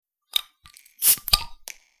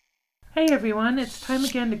Hey everyone, it's time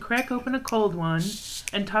again to crack open a cold one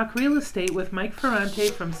and talk real estate with Mike Ferrante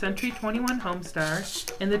from Century 21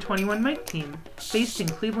 Homestar and the 21 Mike team, based in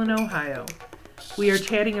Cleveland, Ohio. We are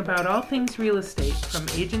chatting about all things real estate, from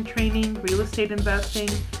agent training, real estate investing,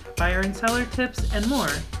 buyer and seller tips, and more.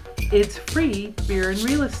 It's free beer and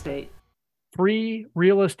real estate. Free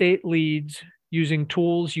real estate leads using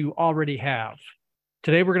tools you already have.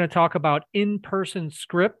 Today, we're going to talk about in-person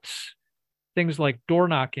scripts, things like door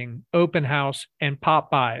knocking, open house, and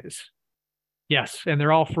pop buys. Yes, and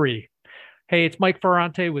they're all free. Hey, it's Mike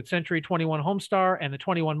Ferrante with Century 21 Homestar and the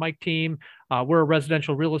 21 Mike team. We're a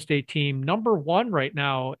residential real estate team, number one right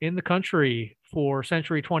now in the country for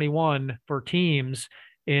Century 21 for teams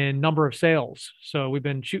in number of sales. So we've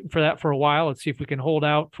been shooting for that for a while. Let's see if we can hold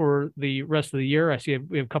out for the rest of the year. I see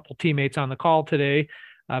we have a couple teammates on the call today.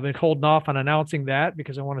 I've been holding off on announcing that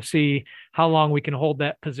because I want to see how long we can hold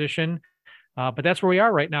that position. But that's where we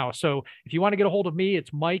are right now. So if you want to get a hold of me,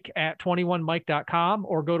 it's Mike at 21mike.com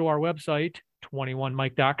or go to our website,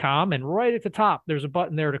 21mike.com. And right at the top, there's a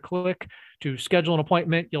button there to click to schedule an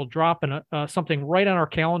appointment. You'll drop something right on our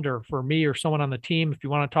calendar for me or someone on the team if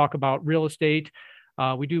you want to talk about real estate.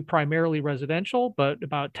 We do primarily residential, but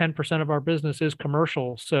about 10% of our business is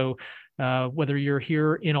commercial. So whether you're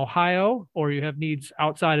here in Ohio or you have needs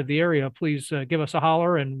outside of the area, please give us a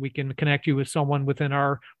holler and we can connect you with someone within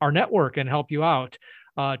our network and help you out.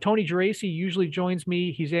 Tony Geraci usually joins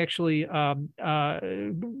me. He's actually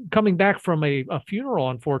coming back from a funeral,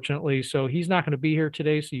 unfortunately, so he's not going to be here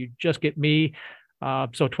today. So you just get me.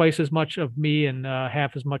 So twice as much of me and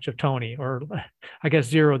half as much of Tony, or I guess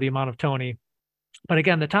zero the amount of Tony. But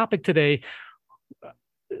again, the topic today,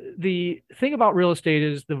 the thing about real estate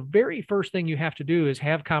is the very first thing you have to do is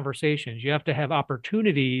have conversations. You have to have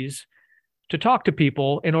opportunities to talk to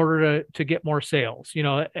people in order to get more sales,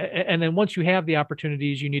 and then once you have the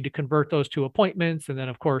opportunities, you need to convert those to appointments and then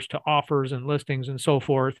of course to offers and listings and so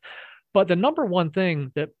forth. But the number one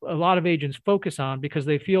thing that a lot of agents focus on because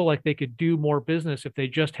they feel like they could do more business if they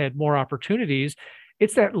just had more opportunities,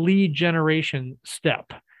 it's that lead generation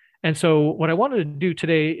step. And so what I wanted to do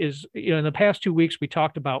today is, in the past 2 weeks, we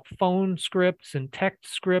talked about phone scripts and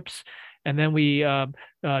text scripts. And then we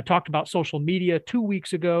talked about social media 2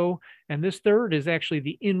 weeks ago. And this third is actually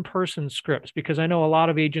the in-person scripts, because I know a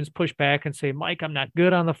lot of agents push back and say, Mike, I'm not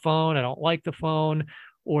good on the phone. I don't like the phone.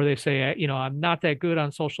 Or they say, I'm not that good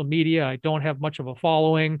on social media. I don't have much of a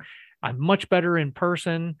following. I'm much better in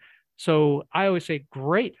person. So I always say,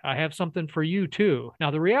 great, I have something for you too.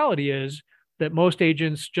 Now, the reality is, that most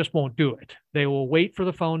agents just won't do it. They will wait for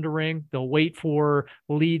the phone to ring. They'll wait for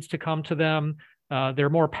leads to come to them. They're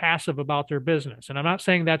more passive about their business. And I'm not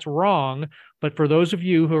saying that's wrong, but for those of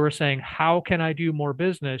you who are saying, how can I do more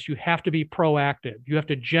business? You have to be proactive. You have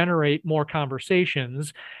to generate more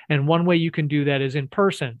conversations. And one way you can do that is in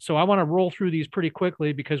person. So I want to roll through these pretty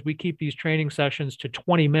quickly because we keep these training sessions to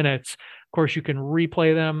 20 minutes. Of course, you can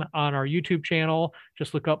replay them on our YouTube channel.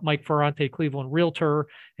 Just look up Mike Ferrante, Cleveland Realtor,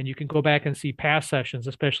 and you can go back and see past sessions,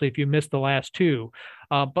 especially if you missed the last two.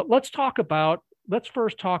 But let's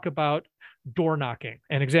first talk about door knocking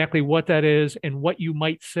and exactly what that is and what you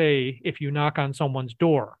might say if you knock on someone's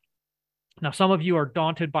door. Now, some of you are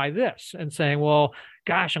daunted by this and saying, well,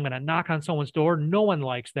 gosh, I'm going to knock on someone's door. No one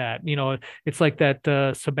likes that. It's like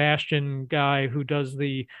that Sebastian guy who does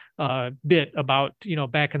the bit about,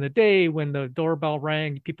 back in the day when the doorbell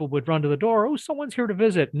rang, people would run to the door. Oh, someone's here to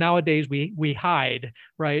visit. Nowadays, we hide,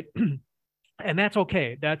 right? And that's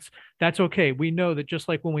okay. That's okay. We know that just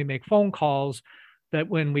like when we make phone calls, that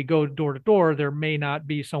when we go door to door, there may not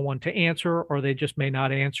be someone to answer, or they just may not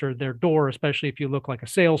answer their door, especially if you look like a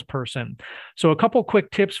salesperson. So a couple quick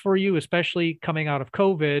tips for you, especially coming out of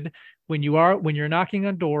COVID, when you're knocking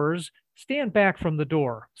on doors, stand back from the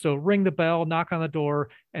door. So ring the bell, knock on the door,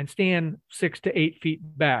 and stand 6 to 8 feet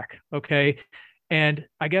back. Okay. And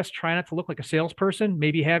I guess try not to look like a salesperson.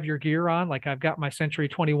 Maybe have your gear on, like I've got my Century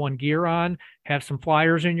 21 gear on, have some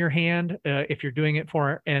flyers in your hand if you're doing it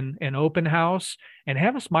for an open house, and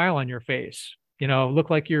have a smile on your face. Look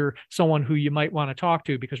like you're someone who you might want to talk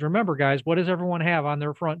to, because remember, guys, what does everyone have on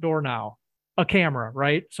their front door now? A camera,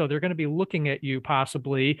 right? So they're going to be looking at you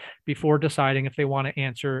possibly before deciding if they want to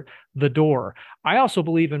answer the door. I also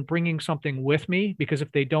believe in bringing something with me, because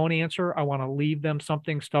if they don't answer, I want to leave them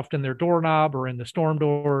something stuffed in their doorknob or in the storm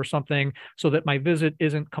door or something, so that my visit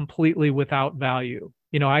isn't completely without value.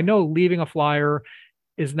 I know leaving a flyer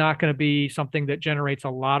is not going to be something that generates a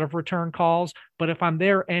lot of return calls, but if I'm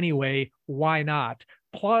there anyway, why not?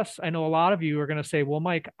 Plus, I know a lot of you are going to say, well,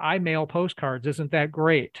 Mike, I mail postcards. Isn't that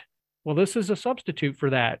great? Well, this is a substitute for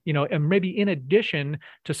that, and maybe in addition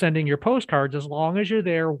to sending your postcards, as long as you're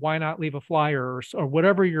there, why not leave a flyer or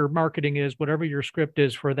whatever your marketing is, whatever your script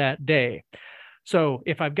is for that day. So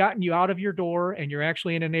if I've gotten you out of your door and you're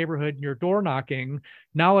actually in a neighborhood and you're door knocking,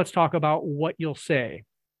 now let's talk about what you'll say.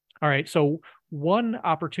 All right. So one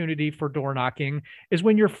opportunity for door knocking is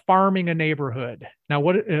when you're farming a neighborhood. Now,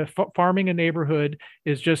 farming a neighborhood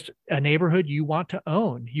is just a neighborhood you want to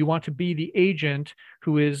own. You want to be the agent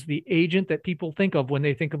who is the agent that people think of when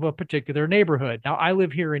they think of a particular neighborhood. Now, I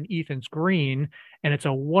live here in Ethan's Green, and it's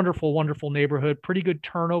a wonderful, wonderful neighborhood, pretty good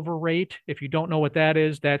turnover rate. If you don't know what that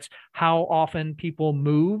is, that's how often people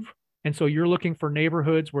move. And so you're looking for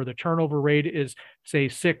neighborhoods where the turnover rate is, say,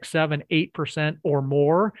 6, 7, 8% or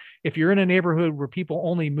more. If you're in a neighborhood where people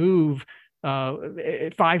only move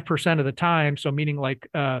 5% of the time, so meaning like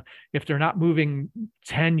if they're not moving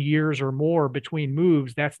 10 years or more between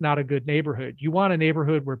moves, that's not a good neighborhood. You want a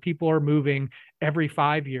neighborhood where people are moving every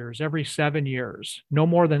 5 years, every 7 years, no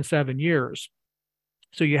more than 7 years.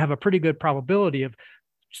 So you have a pretty good probability of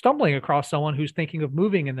stumbling across someone who's thinking of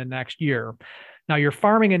moving in the next year. Now, you're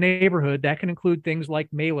farming a neighborhood. That can include things like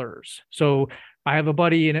mailers. So I have a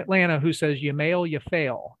buddy in Atlanta who says, you mail, you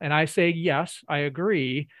fail. And I say, yes, I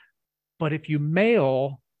agree. But if you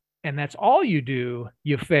mail and that's all you do,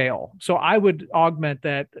 you fail. So I would augment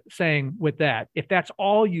that saying with that, if that's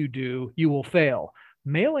all you do, you will fail.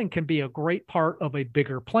 Mailing can be a great part of a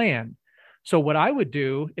bigger plan. So what I would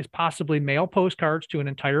do is possibly mail postcards to an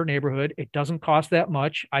entire neighborhood. It doesn't cost that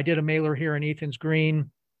much. I did a mailer here in Ethan's Green,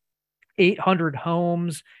 800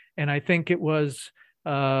 homes, and I think it was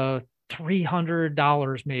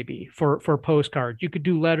 $300 maybe for postcards. You could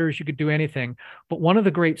do letters, you could do anything. But one of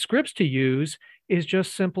the great scripts to use is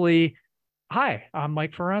just simply, hi, I'm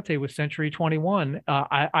Mike Ferrante with Century 21.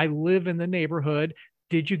 I live in the neighborhood.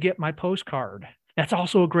 Did you get my postcard? That's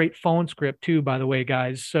also a great phone script too, by the way,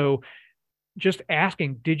 guys. So just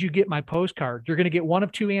asking, did you get my postcard? You're going to get one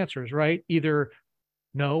of two answers, right? Either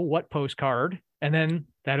no, what postcard? And then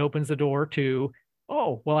that opens the door to,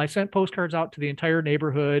 oh, well, I sent postcards out to the entire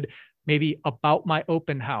neighborhood, maybe about my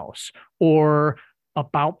open house or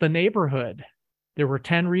about the neighborhood. There were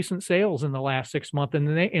 10 recent sales in the last 6 months in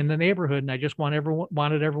the neighborhood, and I just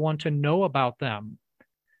wanted everyone to know about them.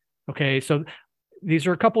 Okay, so these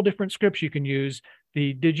are a couple different scripts you can use.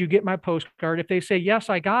 Did you get my postcard? If they say, yes,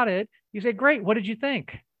 I got it, you say, great, what did you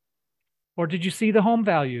think? Or did you see the home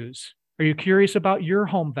values? Are you curious about your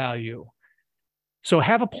home value? So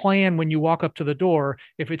have a plan when you walk up to the door.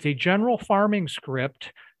 If it's a general farming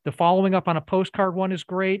script, the following up on a postcard one is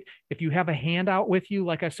great. If you have a handout with you,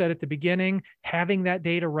 like I said at the beginning, having that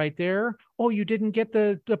data right there. Oh, you didn't get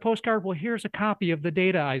the postcard? Well, here's a copy of the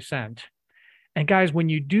data I sent. And guys, when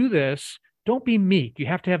you do this, don't be meek. You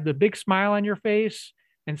have to have the big smile on your face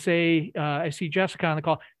and say, I see Jessica on the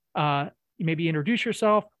call. Maybe introduce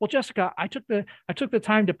yourself. Well, Jessica, I took the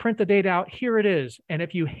time to print the data out. Here it is. And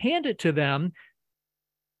if you hand it to them,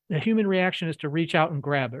 the human reaction is to reach out and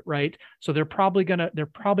grab it, right? So they're probably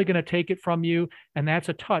gonna take it from you, and that's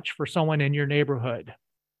a touch for someone in your neighborhood.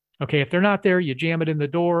 Okay, if they're not there, you jam it in the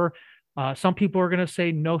door. Some people are gonna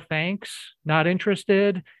say no thanks, not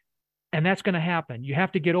interested, and that's gonna happen. You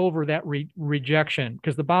have to get over that rejection,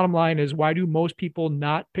 because the bottom line is, why do most people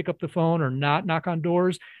not pick up the phone or not knock on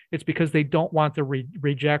doors? It's because they don't want the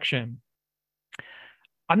rejection.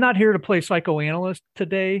 I'm not here to play psychoanalyst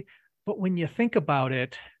today, but when you think about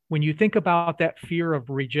it, when you think about that fear of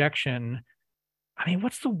rejection, I mean,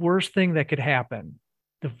 what's the worst thing that could happen?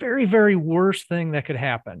 The very, very worst thing that could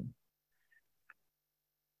happen.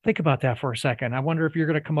 Think about that for a second. I wonder if you're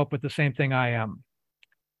going to come up with the same thing I am.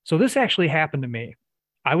 So this actually happened to me.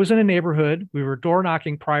 I was in a neighborhood. We were door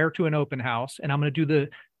knocking prior to an open house, and I'm going to do the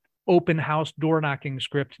open house door knocking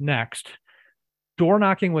script next. Door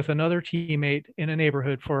knocking with another teammate in a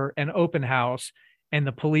neighborhood for an open house, and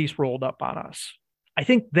the police rolled up on us. I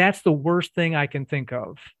think that's the worst thing I can think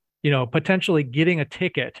of, potentially getting a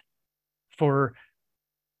ticket for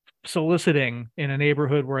soliciting in a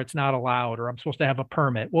neighborhood where it's not allowed, or I'm supposed to have a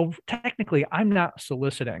permit. Well, technically, I'm not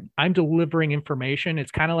soliciting. I'm delivering information.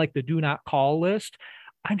 It's kind of like the do not call list.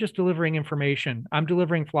 I'm just delivering information. I'm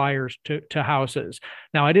delivering flyers to houses.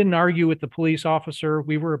 Now, I didn't argue with the police officer.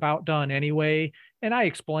 We were about done anyway. And I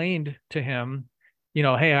explained to him,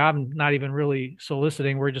 hey, I'm not even really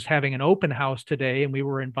soliciting. We're just having an open house today, and we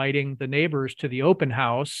were inviting the neighbors to the open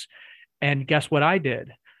house. And guess what I did?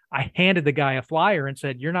 I handed the guy a flyer and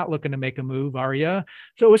said, "You're not looking to make a move, are you?"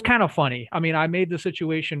 So it was kind of funny. I mean, I made the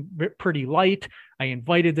situation pretty light. I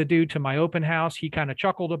invited the dude to my open house. He kind of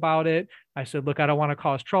chuckled about it. I said, "Look, I don't want to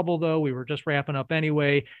cause trouble, though. We were just wrapping up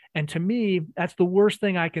anyway." And to me, that's the worst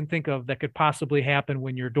thing I can think of that could possibly happen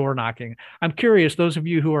when you're door knocking. I'm curious, those of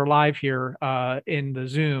you who are live here in the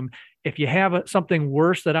Zoom, if you have something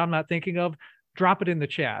worse that I'm not thinking of, drop it in the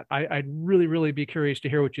chat. I'd really, really be curious to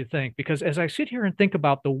hear what you think, because as I sit here and think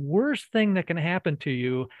about the worst thing that can happen to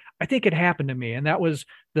you, I think it happened to me, and that was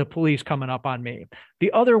the police coming up on me.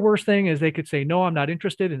 The other worst thing is they could say, "No, I'm not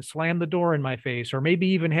interested," and slam the door in my face, or maybe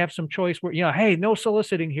even have some choice where, "Hey, no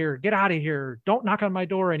soliciting here. Get out of here. Don't knock on my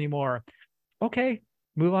door anymore." Okay,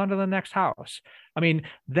 move on to the next house. I mean,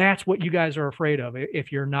 that's what you guys are afraid of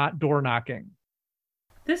if you're not door knocking.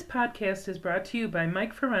 This podcast is brought to you by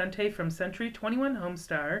Mike Ferrante from Century 21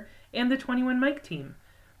 Homestar and the 21 Mike team,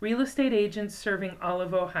 real estate agents serving all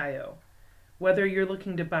of Ohio. Whether you're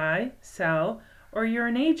looking to buy, sell, or you're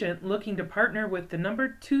an agent looking to partner with the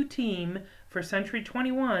 #2 team for Century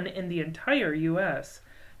 21 in the entire U.S.,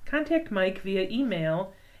 contact Mike via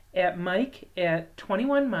email at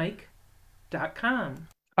mike@21mike.com.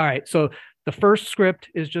 All right, so the first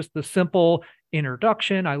script is just the simple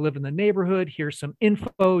introduction. I live in the neighborhood. Here's some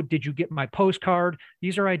info. Did you get my postcard?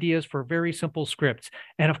 These are ideas for very simple scripts.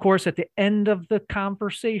 And of course, at the end of the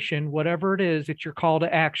conversation, whatever it is, it's your call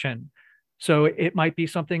to action. So it might be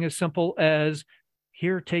something as simple as,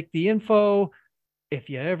 "Here, take the info. If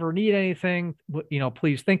you ever need anything,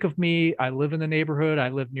 please think of me. I live in the neighborhood. I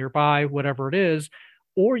live nearby," whatever it is.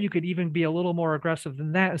 Or you could even be a little more aggressive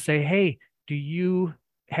than that and say, "Hey, do you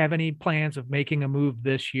have any plans of making a move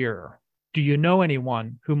this year? Do you know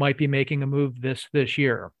anyone who might be making a move this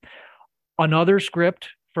year?" Another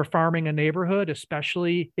script for farming a neighborhood,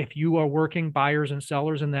 especially if you are working buyers and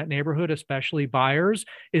sellers in that neighborhood, especially buyers,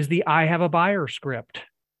 is the "I have a buyer" script.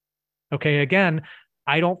 Okay, again,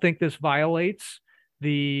 I don't think this violates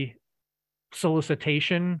the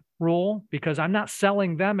solicitation rule because I'm not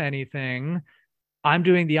selling them anything. I'm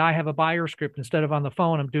doing the "I have a buyer" script instead of on the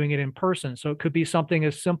phone. I'm doing it in person. So it could be something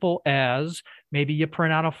as simple as maybe you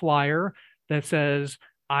print out a flyer that says,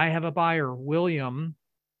 "I have a buyer, William,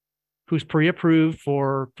 who's pre-approved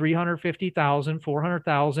for $350,000,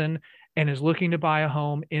 $400,000, and is looking to buy a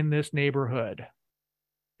home in this neighborhood.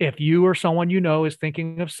 If you or someone you know is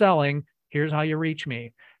thinking of selling, here's how you reach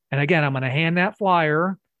me." And again, I'm going to hand that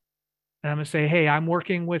flyer and I'm going to say, "Hey, I'm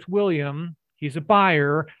working with William. He's a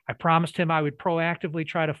buyer. I promised him I would proactively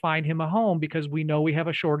try to find him a home because we know we have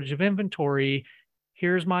a shortage of inventory.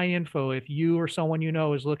 Here's my info. If you or someone you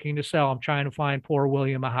know is looking to sell, I'm trying to find poor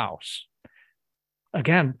William a house."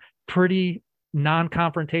 Again, pretty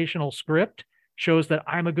non-confrontational script. Shows that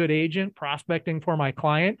I'm a good agent prospecting for my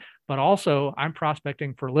client, but also I'm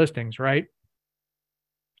prospecting for listings, right?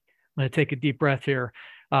 I'm going to take a deep breath here.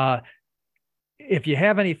 If you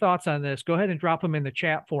have any thoughts on this, go ahead and drop them in the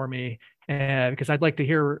chat for me, because I'd like to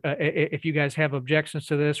hear if you guys have objections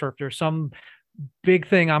to this or if there's some big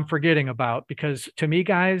thing I'm forgetting about. Because to me,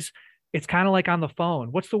 guys, it's kind of like on the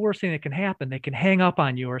phone. What's the worst thing that can happen? They can hang up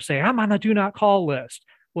on you or say, "I'm on the do not call list."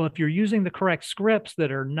 Well, if you're using the correct scripts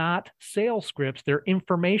that are not sales scripts, they're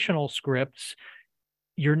informational scripts,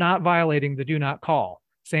 you're not violating the do not call.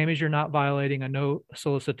 Same as you're not violating a no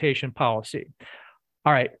solicitation policy.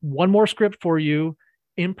 All right, one more script for you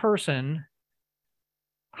in person.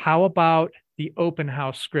 How about the open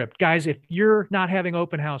house script? Guys, if you're not having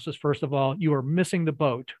open houses, first of all, you are missing the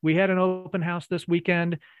boat. We had an open house this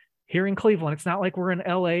weekend here in Cleveland. It's not like we're in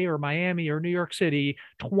LA or Miami or New York City.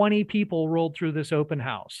 20 people rolled through this open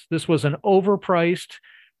house. This was an overpriced,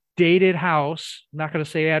 dated house. I'm not going to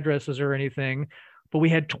say addresses or anything, but we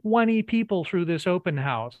had 20 people through this open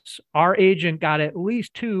house. Our agent got at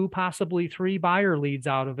least 2, possibly 3 buyer leads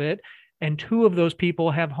out of it, and 2 of those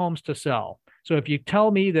people have homes to sell. So if you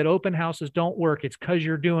tell me that open houses don't work, it's because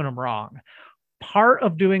you're doing them wrong. Part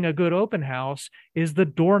of doing a good open house is the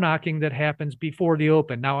door knocking that happens before the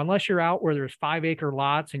open. Now, unless you're out where there's 5-acre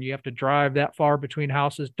lots and you have to drive that far between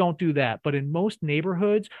houses, don't do that. But in most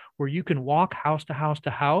neighborhoods where you can walk house to house to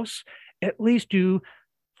house, at least do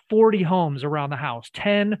 40 homes around the house,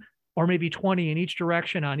 10 or maybe 20 in each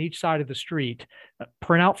direction on each side of the street.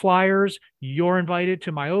 Print out flyers. You're invited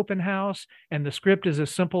to my open house. And the script is as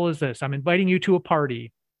simple as this. I'm inviting you to a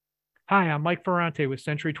party. "Hi, I'm Mike Ferrante with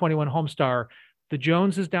Century 21 Homestar. The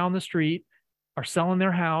Joneses down the street are selling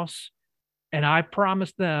their house, and I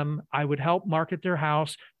promised them I would help market their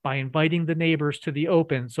house by inviting the neighbors to the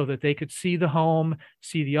open so that they could see the home,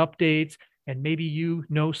 see the updates, and maybe you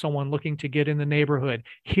know someone looking to get in the neighborhood.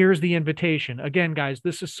 Here's the invitation. Again, guys,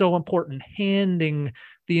 this is so important. Handing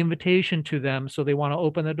the invitation to them so they want to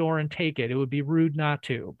open the door and take it. It would be rude not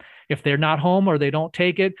to. If they're not home or they don't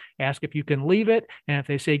take it, ask if you can leave it. And if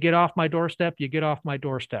they say, get off my doorstep, you get off my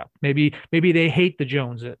doorstep. Maybe they hate the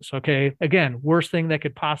Joneses. Okay. Again, worst thing that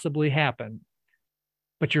could possibly happen.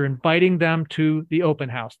 But you're inviting them to the open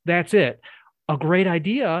house. That's it. A great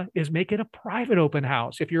idea is make it a private open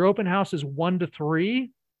house. If your open house is 1 to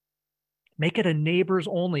 3, make it a neighbors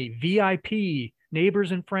only, VIP,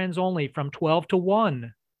 neighbors and friends only from 12 to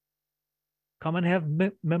 1. Come and have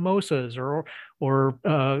mimosas or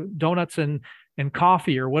donuts and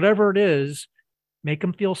coffee or whatever it is. Make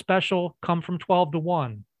them feel special. Come from 12 to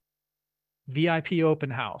 1. VIP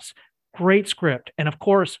open house. Great script. And of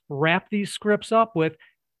course, wrap these scripts up with,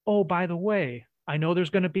 oh, by the way, I know there's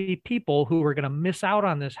going to be people who are going to miss out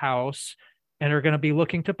on this house and are going to be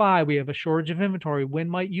looking to buy. We have a shortage of inventory. When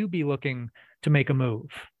might you be looking to make a move?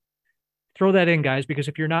 Throw that in, guys, because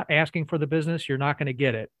if you're not asking for the business, you're not going to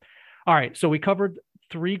get it. All right. So we covered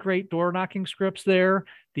 3 great door knocking scripts there: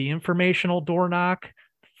 the informational door knock,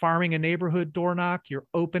 farming a neighborhood door knock, your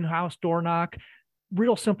open house door knock.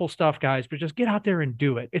 Real simple stuff, guys, but just get out there and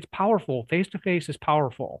do it. It's powerful. Face-to-face is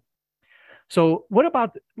powerful. So what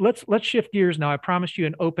about, let's shift gears now. I promised you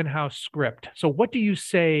an open house script. So what do you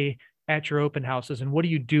say at your open houses and what do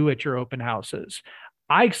you do at your open houses?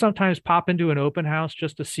 I sometimes pop into an open house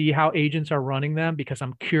just to see how agents are running them because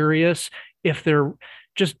I'm curious if they're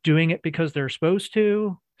just doing it because they're supposed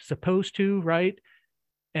to, right?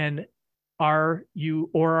 And are you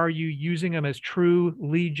using them as true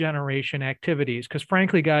lead generation activities? Because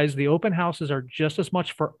frankly, guys, the open houses are just as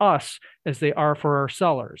much for us as they are for our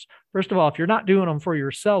sellers. First of all, if you're not doing them for your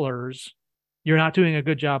sellers, you're not doing a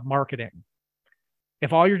good job marketing.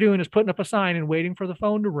 If all you're doing is putting up a sign and waiting for the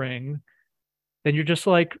phone to ring, then you're just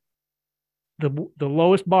like the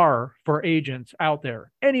lowest bar for agents out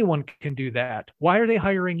there. Anyone can do that. Why are they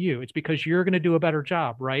hiring you? It's because you're going to do a better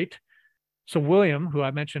job, right? So William, who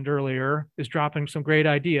I mentioned earlier, is dropping some great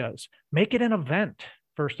ideas. Make it an event,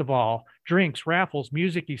 first of all. Drinks, raffles,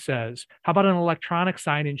 music, he says. How about an electronic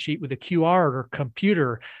sign-in sheet with a QR or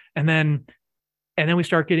computer? And then we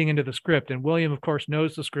start getting into the script. And William, of course,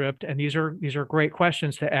 knows the script. And these are great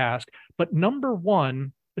questions to ask. But number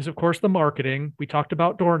one is, of course, the marketing. We talked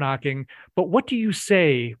about door knocking. But what do you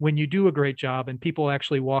say when you do a great job and people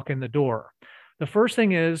actually walk in the door? The first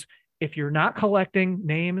thing is, if you're not collecting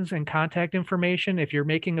names and contact information, if you're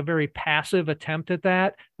making a very passive attempt at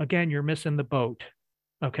that, again, you're missing the boat.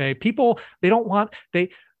 Okay. People, they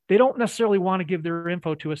don't necessarily want to give their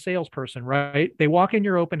info to a salesperson, right? They walk in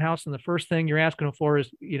your open house and the first thing you're asking them for is,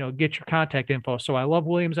 get your contact info. So I love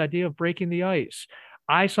William's idea of breaking the ice.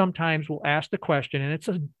 I sometimes will ask the question, and it's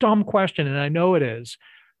a dumb question, and I know it is.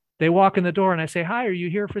 They walk in the door and I say, hi, are you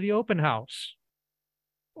here for the open house?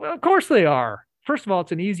 Well, of course they are. First of all,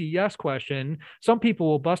 it's an easy yes question. Some people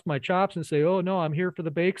will bust my chops and say, oh, no, I'm here for the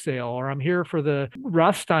bake sale, or I'm here for the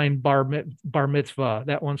Rothstein bar mitzvah.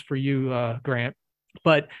 That one's for you, Grant.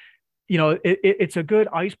 But, it's a good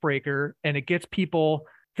icebreaker, and it gets people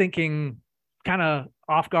thinking kind of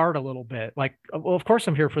off guard a little bit. Like, well, of course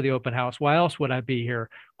I'm here for the open house. Why else would I be here?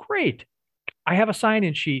 Great. I have a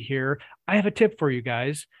sign-in sheet here. I have a tip for you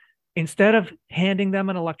guys. Instead of handing them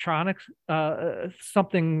an electronics, iPad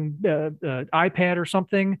or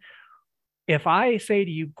something, if I say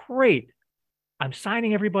to you, great, I'm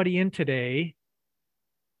signing everybody in today.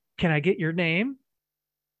 Can I get your name,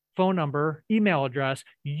 phone number, email address?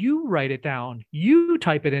 You write it down. You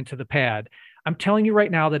type it into the pad. I'm telling you right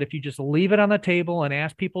now that if you just leave it on the table and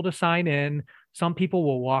ask people to sign in, some people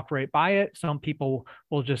will walk right by it. Some people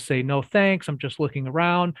will just say, no, thanks. I'm just looking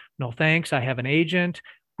around. No, thanks. I have an agent.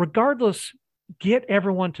 Regardless, get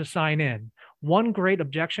everyone to sign in. One great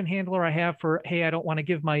objection handler I have for, hey, I don't want to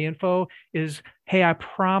give my info is, hey, I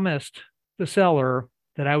promised the seller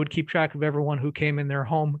that I would keep track of everyone who came in their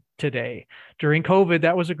home today. During COVID,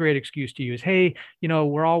 that was a great excuse to use. Hey,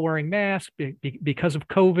 we're all wearing masks because of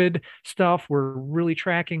COVID stuff. We're really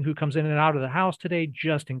tracking who comes in and out of the house today,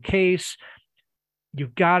 just in case.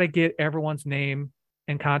 You've got to get everyone's name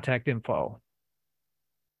and contact info.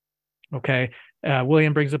 Okay.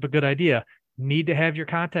 William brings up a good idea. Need to have your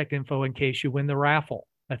contact info in case you win the raffle.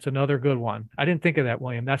 That's another good one. I didn't think of that,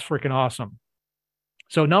 William. That's freaking awesome.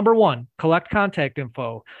 So number one, collect contact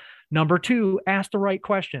info. Number two, ask the right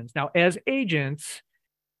questions. Now, as agents,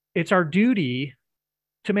 it's our duty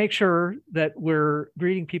to make sure that we're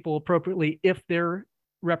greeting people appropriately if they're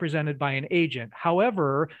represented by an agent.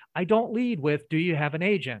 However, I don't lead with, do you have an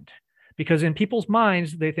agent? Because in people's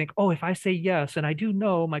minds, they think, oh, if I say yes, and I do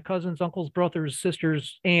know my cousin's, uncle's, brother's,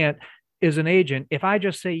 sister's aunt is an agent, if I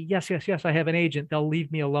just say, yes, yes, yes, I have an agent, they'll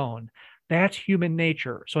leave me alone. That's human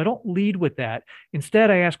nature. So I don't lead with that.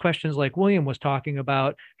 Instead, I ask questions like William was talking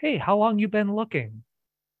about. Hey, how long you been looking?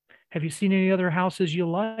 Have you seen any other houses you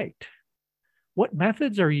liked? What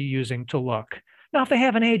methods are you using to look? Now, if they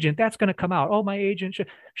have an agent, that's going to come out. Oh, my agent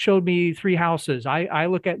showed me 3 houses. I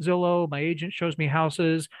look at Zillow. My agent shows me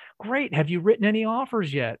houses. Great. Have you written any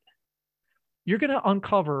offers yet? You're going to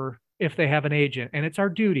uncover if they have an agent, and it's our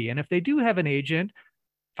duty. And if they do have an agent,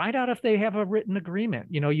 find out if they have a written agreement.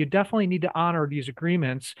 You definitely need to honor these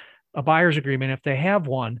agreements, a buyer's agreement if they have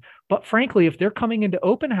one. But frankly, if they're coming into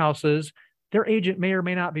open houses, their agent may or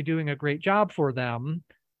may not be doing a great job for them.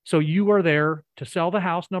 So you are there to sell the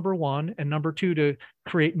house, number one, and number two, to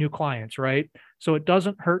create new clients, right? So it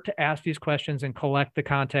doesn't hurt to ask these questions and collect the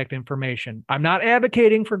contact information. I'm not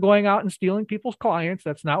advocating for going out and stealing people's clients.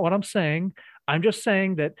 That's not what I'm saying. I'm just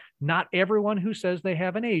saying that not everyone who says they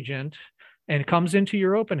have an agent and comes into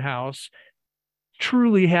your open house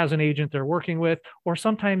truly has an agent they're working with. Or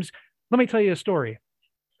sometimes, let me tell you a story.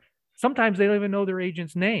 Sometimes they don't even know their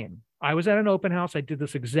agent's name. I was at an open house. I did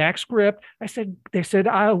this exact script. They said,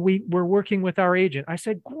 we're working with our agent. I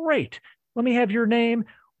said, great. Let me have your name.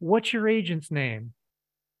 What's your agent's name?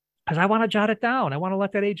 Because I want to jot it down. I want to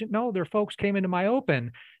let that agent know their folks came into my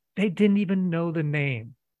open. They didn't even know the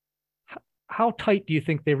name. How tight do you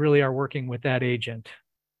think they really are working with that agent?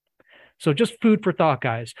 So just food for thought,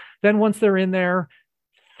 guys. Then once they're in there,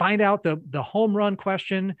 find out the home run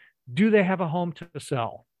question. Do they have a home to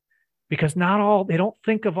sell? Because they don't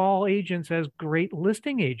think of all agents as great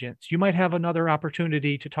listing agents. You might have another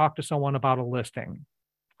opportunity to talk to someone about a listing.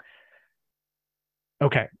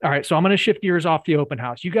 Okay. All right. So I'm going to shift gears off the open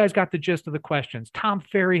house. You guys got the gist of the questions. Tom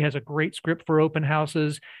Ferry has a great script for open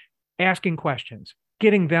houses, asking questions,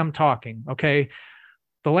 getting them talking. Okay.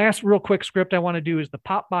 The last real quick script I want to do is the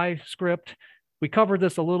pop by script. We covered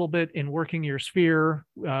this a little bit in Working Your Sphere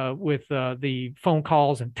with the phone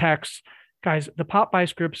calls and texts. Guys, the pop by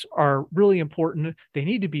scripts are really important. They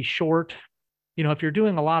need to be short. If you're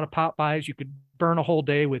doing a lot of pop bys, you could burn a whole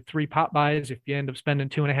day with 3 pop bys if you end up spending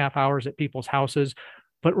 2.5 hours at people's houses.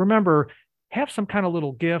 But remember, have some kind of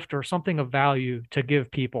little gift or something of value to give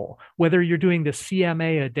people, whether you're doing the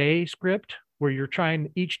CMA a day script, where you're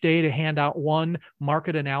trying each day to hand out one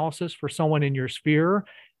market analysis for someone in your sphere.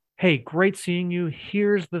 Hey, great seeing you.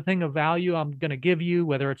 Here's the thing of value I'm going to give you,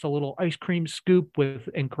 whether it's a little ice cream scoop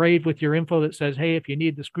engraved with your info that says, hey, if you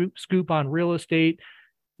need the scoop on real estate,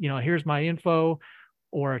 here's my info,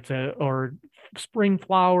 or spring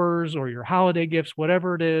flowers or your holiday gifts,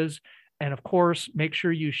 whatever it is. And of course, make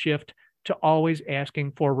sure you shift to always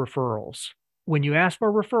asking for referrals. When you ask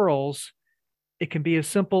for referrals, it can be as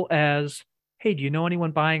simple as, hey, do you know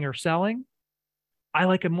anyone buying or selling? I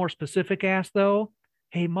like a more specific ask though.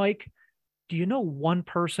 Hey, Mike, do you know one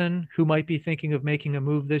person who might be thinking of making a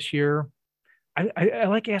move this year? I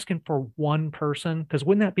like asking for one person, because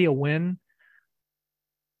wouldn't that be a win?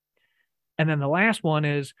 And then the last one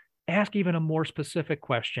is ask even a more specific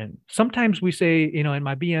question. Sometimes we say, in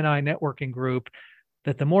my BNI networking group,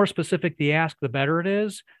 that the more specific the ask, the better it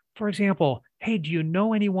is. For example, hey, do you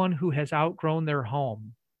know anyone who has outgrown their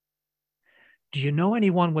home? Do you know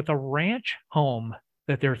anyone with a ranch home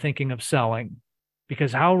that they're thinking of selling?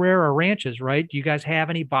 Because how rare are ranches, right? Do you guys have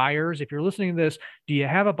any buyers? If you're listening to this, do you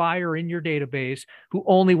have a buyer in your database who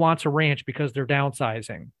only wants a ranch because they're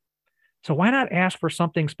downsizing? So why not ask for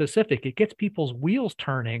something specific? It gets people's wheels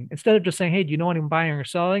turning. Instead of just saying, hey, do you know anyone buying or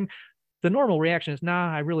selling? The normal reaction is,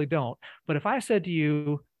 nah, I really don't. But if I said to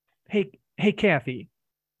you, hey, Kathy,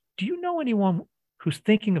 do you know anyone who's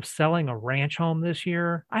thinking of selling a ranch home this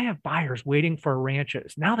year? I have buyers waiting for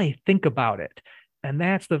ranches. Now they think about it. And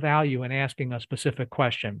that's the value in asking a specific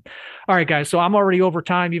question. All right, guys. So I'm already over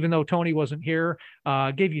time, even though Tony wasn't here.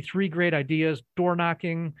 Gave you 3 great ideas: door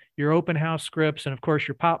knocking, your open house scripts, and of course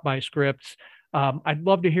your pop by scripts. I'd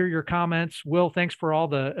love to hear your comments. Will, thanks for all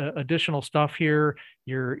the additional stuff here.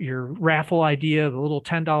 Your raffle idea, the little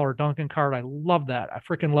 $10 Dunkin' card. I love that. I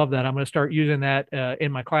freaking love that. I'm going to start using that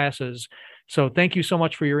in my classes. So thank you so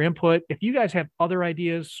much for your input. If you guys have other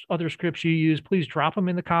ideas, other scripts you use, please drop them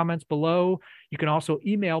in the comments below. You can also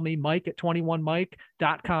email me,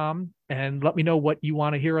 mike@21mike.com, and let me know what you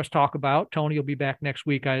want to hear us talk about. Tony will be back next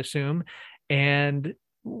week, I assume. And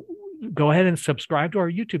go ahead and subscribe to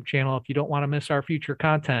our YouTube channel if you don't want to miss our future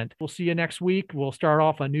content. We'll see you next week. We'll start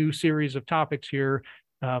off a new series of topics here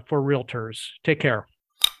for realtors. Take care.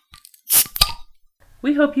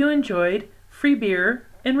 We hope you enjoyed Free Beer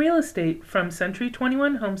and Real Estate from Century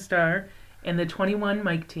 21 Homestar and the 21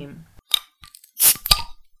 Mike team.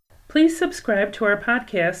 Please subscribe to our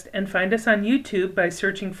podcast and find us on YouTube by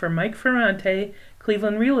searching for Mike Ferrante,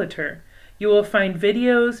 Cleveland Realtor. You will find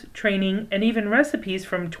videos, training, and even recipes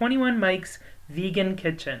from 21 Mike's Vegan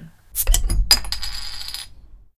Kitchen.